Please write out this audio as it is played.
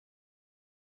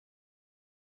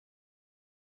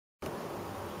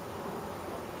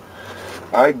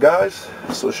Alright guys,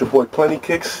 so it's your boy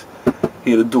plentykicks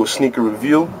here to do a sneaker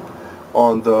review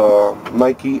on the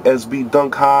Nike SB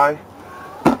Dunk High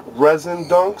resin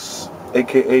dunks,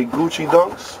 aka Gucci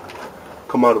dunks.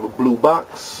 Come out of a blue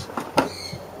box.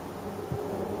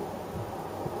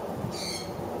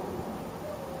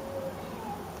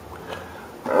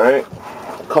 Alright,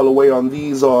 colorway on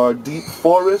these are Deep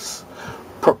Forest,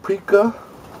 Paprika,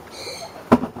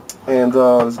 and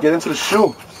let's get into the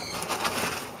shoe.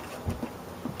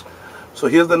 So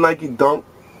here's the Nike Dunk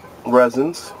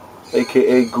resins,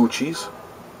 aka Gucci's.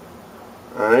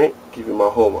 Alright, give you my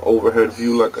whole overhead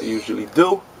view like I usually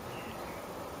do.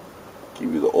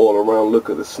 Give you the all-around look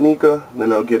of the sneaker,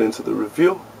 then I'll get into the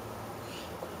review.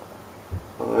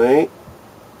 Alright,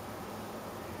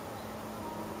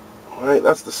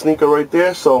 that's the sneaker right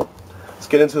there. So let's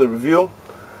get into the review,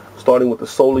 starting with the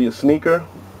sole of your sneaker.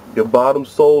 Your bottom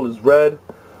sole is red,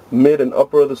 mid and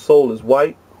upper of the sole is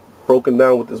white, broken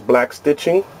down with this black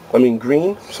stitching,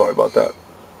 green, sorry about that.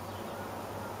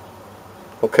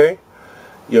 Okay,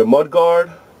 your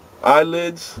mudguard,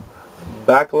 eyelids,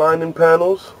 back lining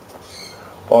panels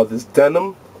are this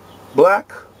denim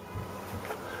black.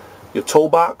 Your toe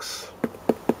box,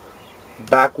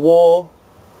 back wall,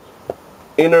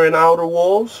 inner and outer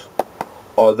walls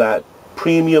are that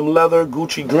premium leather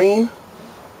Gucci green.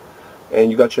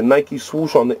 And you got your Nike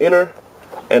swoosh on the inner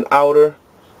and outer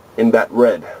in that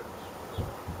red.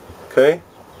 Okay,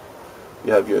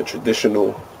 you have your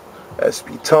traditional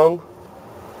SB tongue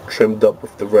trimmed up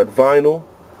with the red vinyl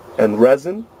and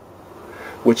resin,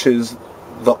 which is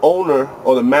the owner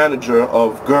or the manager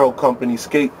of Girl Company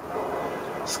skate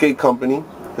company.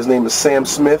 His name is Sam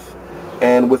Smith,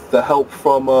 and with the help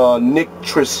from Nick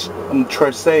Tresse,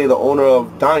 the owner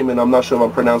of Diamond. I'm not sure if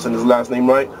I'm pronouncing his last name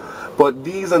right, but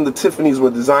these and the Tiffany's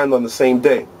were designed on the same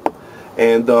day.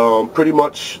 And pretty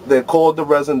much they're called the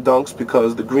resin dunks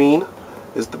because the green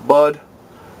is the bud,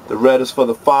 the red is for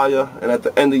the fire, and at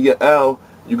the end of your L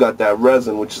you got that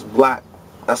resin, which is black.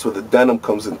 That's where the denim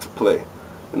comes into play.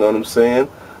 You know what I'm saying?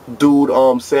 Dude,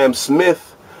 Sam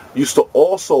Smith used to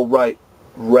also write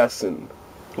resin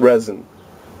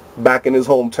back in his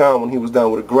hometown when he was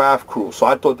down with a graph crew. So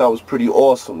I thought that was pretty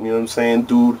awesome. You know what I'm saying?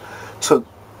 Dude took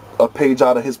a page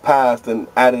out of his past and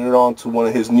added it on to one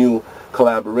of his new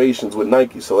collaborations with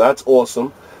Nike. So that's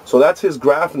awesome. So that's his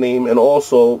graph name, and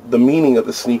also the meaning of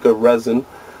the sneaker, resin,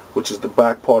 which is the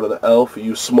back part of the L for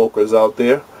you smokers out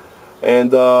there.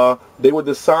 And they were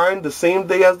designed the same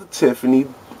day as the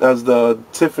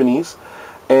Tiffany's.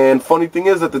 And funny thing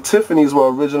is that the Tiffany's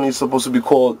were originally supposed to be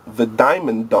called the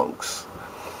Diamond Dunks.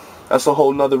 That's a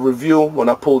whole nother review. When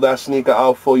I pull that sneaker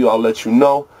out for you, I'll let you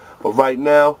know. But right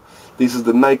now, this is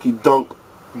the Nike Dunk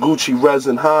Gucci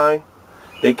Resin High.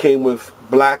 They came with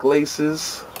black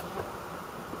laces,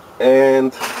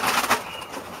 and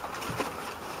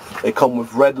they come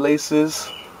with red laces,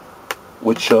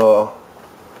 with your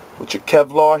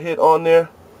Kevlar hit on there.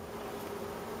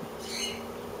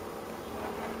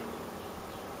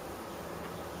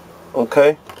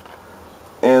 Okay,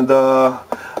 and I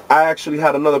actually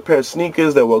had another pair of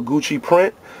sneakers that were Gucci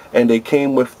print, and they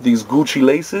came with these Gucci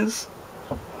laces.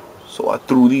 So I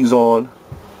threw these on,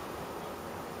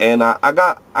 and I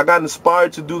got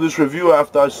inspired to do this review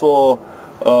after I saw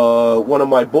one of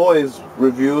my boys'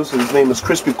 reviews. His name is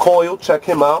Crispy Coyle. Check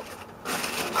him out.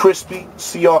 Crispy,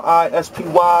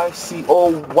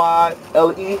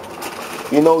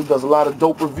 CRISPYCOYLE. You know, he does a lot of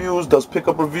dope reviews, does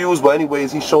pickup reviews. But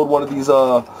anyways, he showed one of these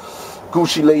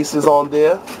Gucci laces on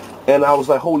there, and I was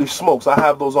like, holy smokes, I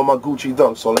have those on my Gucci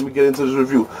dunks. So let me get into this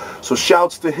review. So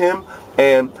shouts to him,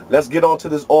 and let's get on to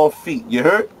this on feet. You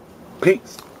heard?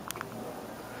 Peace.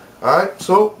 Alright,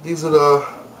 so these are the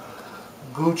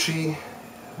Gucci,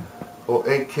 or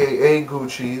aka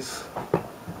Gucci's,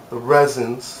 the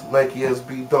resins, Nike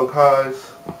SB Dunk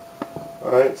Highs.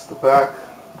 Alright, it's the back,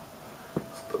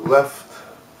 it's the left.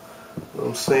 You know what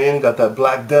I'm saying? Got that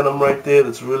black denim right there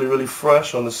that's really, really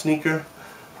fresh on the sneaker.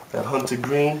 That hunter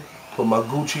green. Put my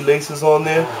Gucci laces on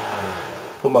there.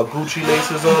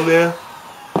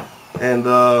 And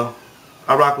I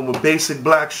rock them with basic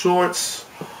black shorts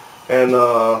and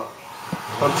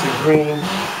hunter green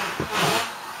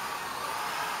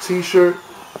t-shirt.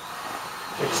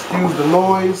 Excuse the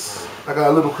noise. I got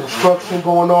a little construction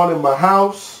going on in my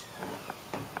house.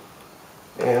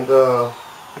 And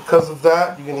because of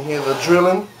that, you're going to hear the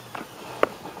drilling.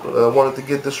 But I wanted to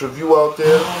get this review out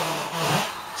there.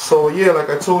 So yeah, like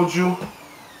I told you,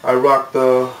 I rock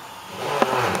the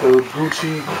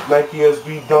Gucci Nike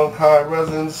SB Dunk High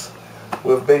resins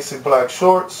with basic black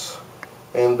shorts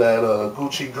and that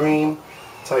Gucci green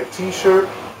type t-shirt.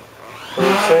 You know what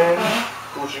I'm saying?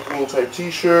 Gucci green type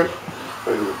t-shirt.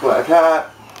 Regular black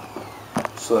hat.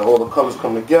 So that all the colors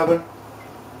come together.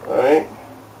 Alright.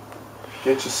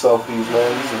 Get yourself these,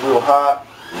 man. These are real hot.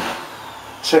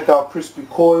 Check out Crispy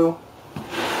Coil.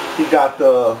 He got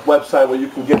the website where you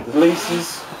can get the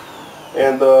laces.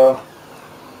 And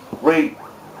rate,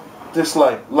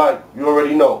 dislike, like, you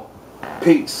already know.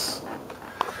 Peace.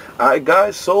 Alright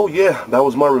guys, so yeah, that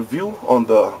was my review on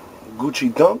the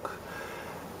Gucci Dunk.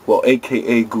 Well,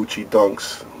 aka Gucci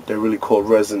Dunks. They're really called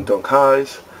Resin Dunk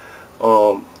Highs.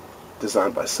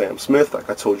 Designed by Sam Smith, like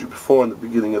I told you before in the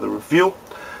beginning of the review.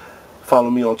 Follow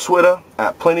me on Twitter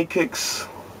at plentykicks.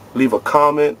 Leave a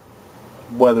comment,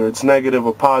 whether it's negative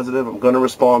or positive. I'm gonna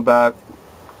respond back.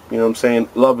 You know what I'm saying?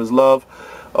 Love is love.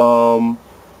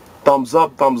 Thumbs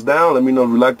up, thumbs down. Let me know if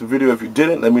you liked the video. If you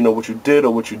didn't, let me know what you did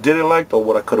or what you didn't like or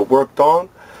what I could have worked on.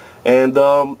 And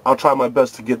I'll try my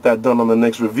best to get that done on the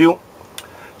next review.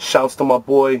 Shouts to my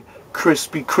boy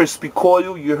Crispy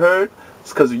Coil, you heard?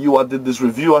 It's because of you I did this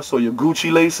review. I saw your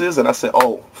Gucci laces and I said,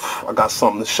 oh, I got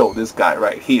something to show this guy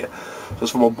right here.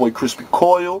 Just for my boy Crispy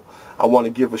Coil. I want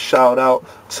to give a shout out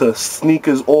to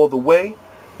Sneakers All the Way.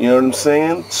 You know what I'm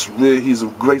saying? He's a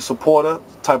great supporter,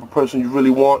 type of person you really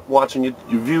want watching your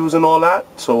views and all that.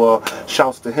 So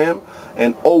shouts to him.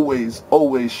 And always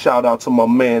shout out to my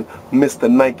man,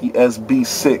 Mr. Nike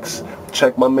SB6.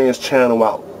 Check my man's channel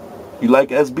out. You like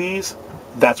SBs?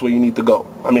 That's where you need to go.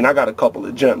 I mean, I got a couple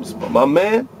of gems, but my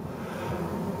man,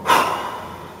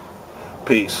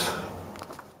 peace.